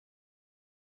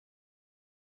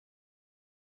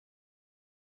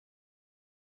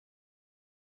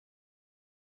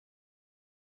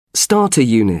Starter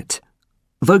Unit.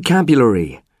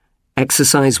 Vocabulary.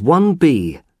 Exercise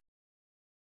 1B.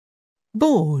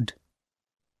 Board.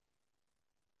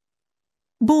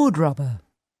 Board rubber.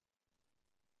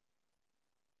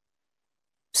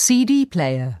 CD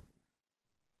player.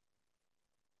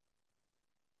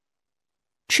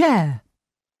 Chair.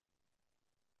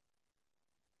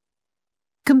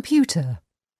 Computer.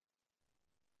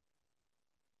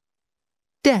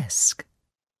 Desk.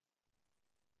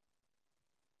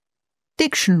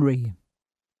 Dictionary.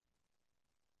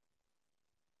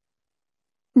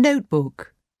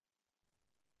 Notebook.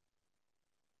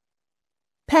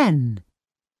 Pen.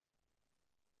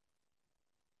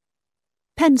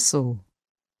 Pencil.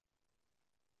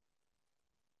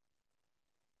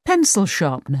 Pencil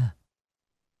sharpener.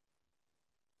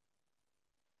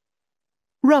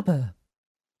 Rubber.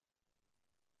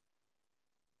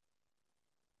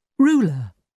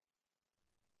 Ruler.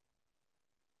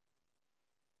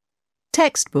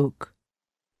 Textbook.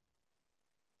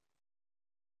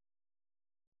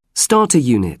 Starter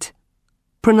Unit.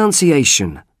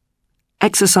 Pronunciation.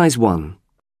 Exercise 1.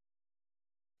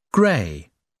 Grey.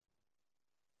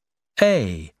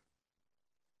 A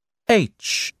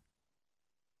H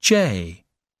J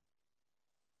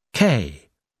K.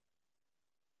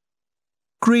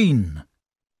 Green.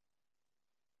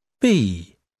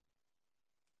 B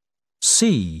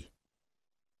C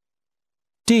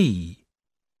D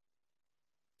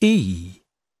E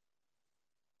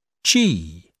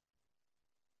G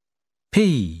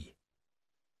P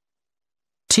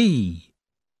T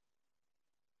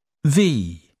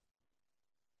V.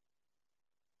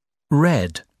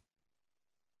 Red.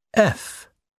 F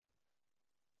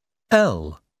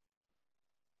L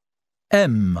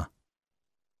M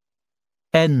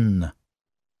N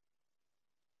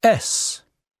S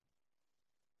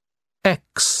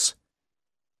X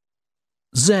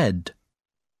Z.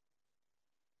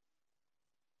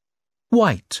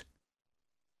 White.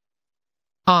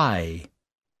 I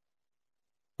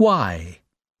Y.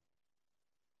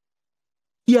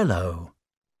 Yellow.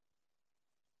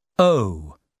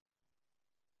 O.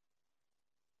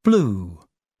 Blue.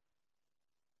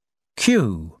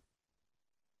 Q.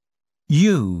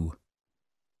 U.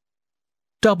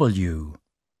 W.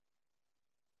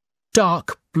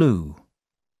 Dark blue.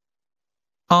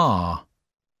 R.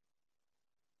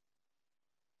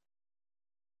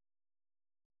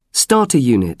 Starter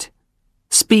Unit.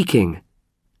 Speaking.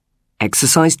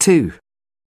 Exercise 2.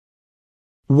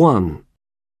 1.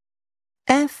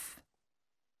 F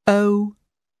O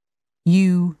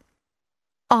U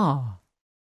R.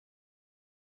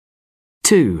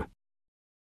 2.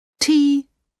 T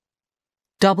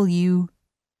W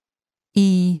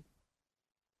E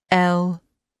L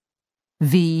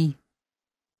V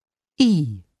E.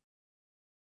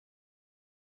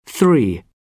 3.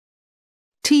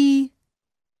 T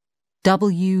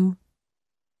W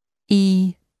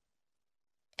E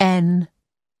N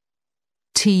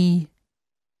T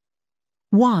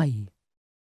Y.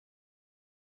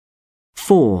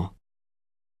 4.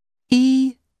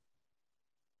 E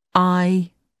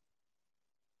I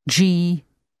G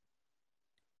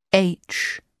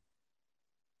H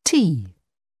T.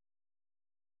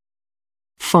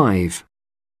 5.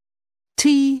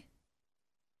 T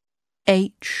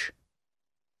H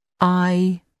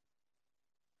I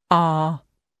R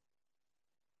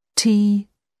T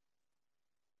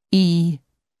E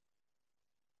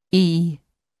E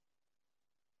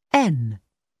N.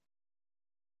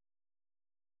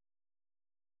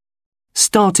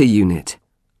 Starter Unit.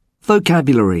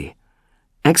 Vocabulary.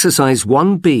 Exercise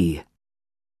 1B.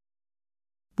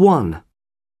 1.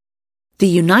 The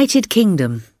United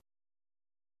Kingdom.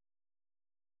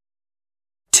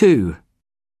 2.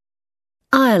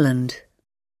 Ireland.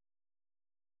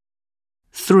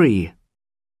 3.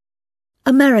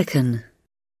 American.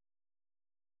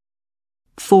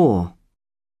 4.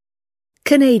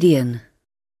 Canadian.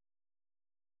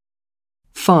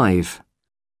 5.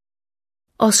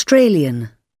 Australian.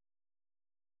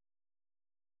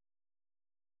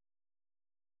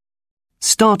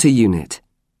 Starter Unit.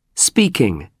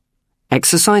 Speaking.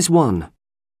 Exercise 1.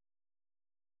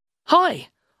 Hi,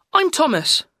 I'm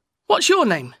Thomas. What's your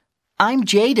name? I'm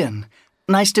Jaden.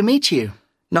 Nice to meet you.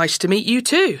 Nice to meet you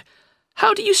too.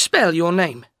 How do you spell your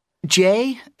name?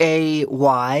 Jayden.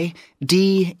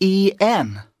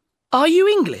 Are you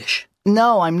English?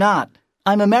 No, I'm not.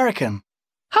 I'm American.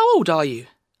 How old are you?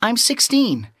 I'm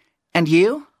 16. And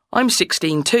you? I'm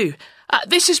 16 too.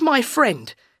 This is my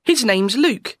friend. His name's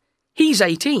Luke. He's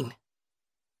 18.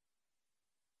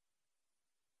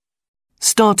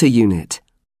 Starter Unit.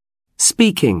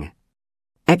 Speaking.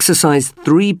 Exercise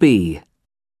 3B.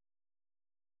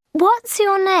 What's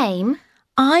your name?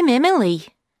 I'm Emily.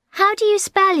 How do you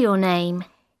spell your name?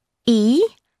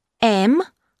 Emily.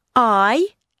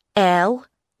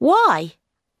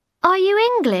 Are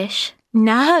you English?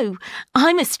 No,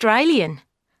 I'm Australian.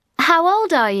 How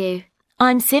old are you?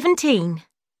 I'm 17.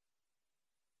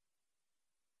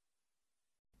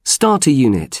 Starter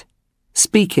Unit.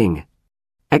 Speaking.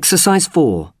 Exercise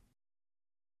 4.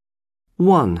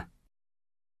 1.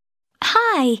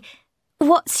 Hi,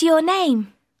 what's your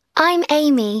name? I'm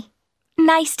Amy.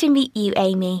 Nice to meet you,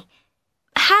 Amy.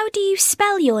 How do you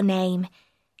spell your name?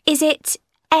 Is it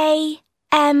A-M-I-E?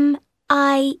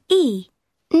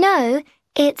 No,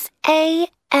 it's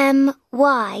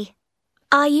A-M-Y.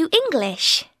 Are you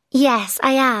English? Yes,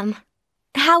 I am.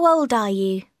 How old are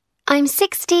you? I'm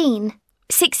 16.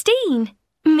 16?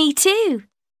 Me too.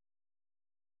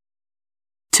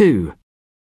 2.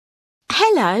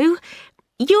 Hello.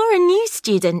 You're a new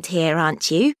student here,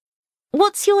 aren't you?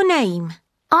 What's your name?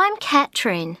 I'm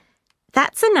Katrin.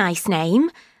 That's a nice name.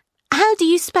 How do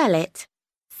you spell it?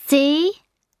 C-A-T-R-I-N.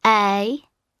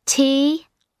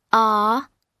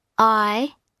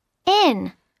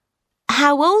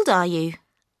 How old are you?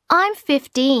 I'm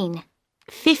 15.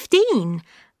 15.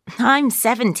 I'm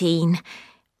 17.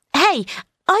 Hey,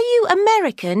 are you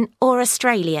American or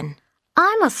Australian?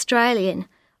 I'm Australian,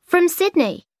 from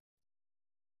Sydney.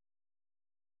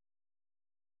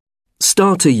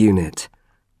 Starter Unit.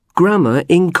 Grammar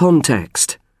in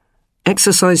context.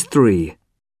 Exercise 3.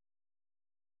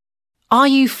 Are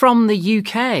you from the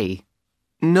UK?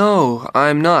 No,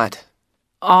 I'm not.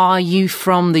 Are you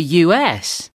from the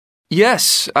US?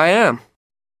 Yes, I am.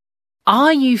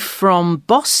 Are you from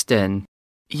Boston?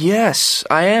 Yes,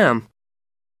 I am.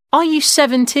 Are you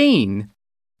 17?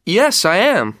 Yes, I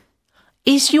am.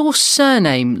 Is your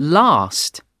surname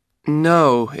Last?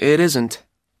 No, it isn't.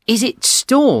 Is it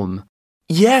Storm?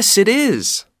 Yes, it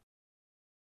is.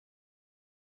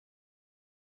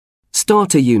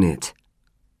 Starter Unit.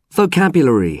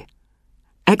 Vocabulary.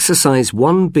 Exercise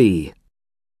 1B.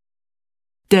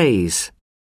 Days.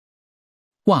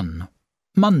 1.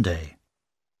 Monday.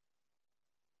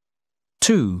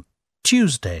 2.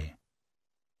 Tuesday.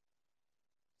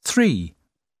 3.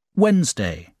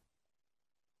 Wednesday.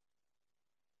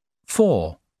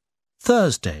 4.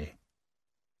 Thursday.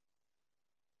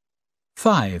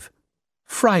 5.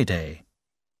 Friday.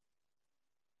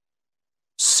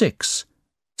 6.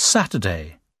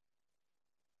 Saturday.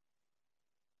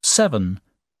 7.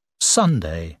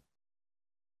 Sunday.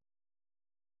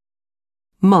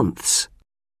 Months.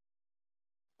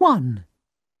 1.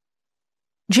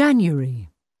 January.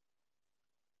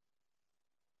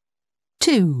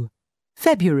 2.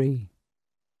 February.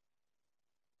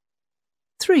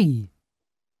 3.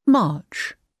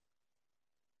 March.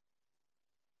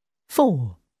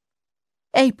 4.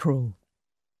 April.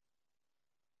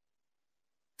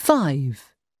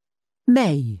 5.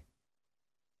 May.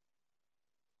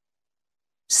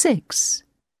 6.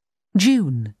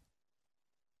 June.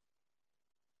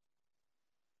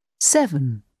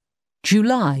 7.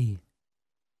 July.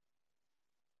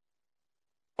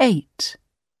 8.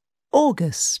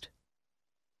 August.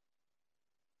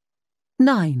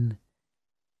 9.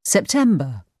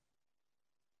 September.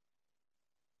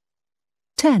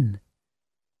 10.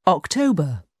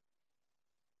 October.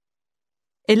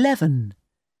 11.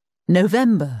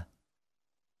 November.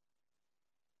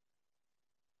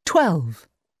 12.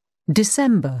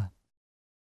 December.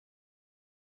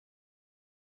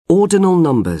 Ordinal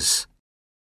numbers.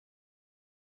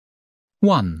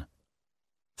 1.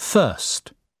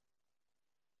 First.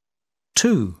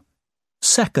 2.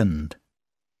 Second.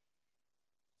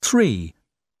 3.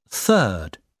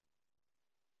 Third.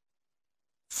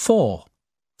 4.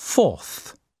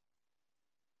 Fourth.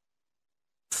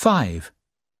 5.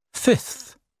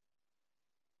 Fifth.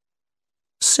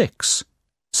 6.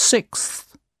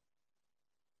 Sixth.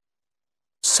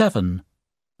 7.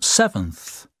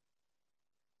 Seventh.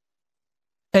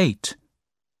 8.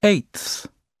 Eighth.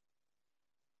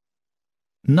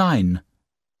 9.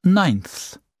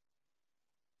 Ninth.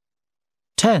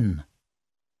 10.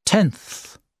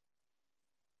 Tenth.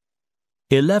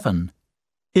 11.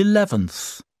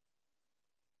 11th.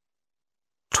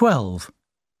 12.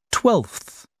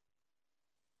 12th.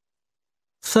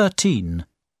 13.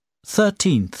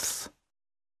 13th.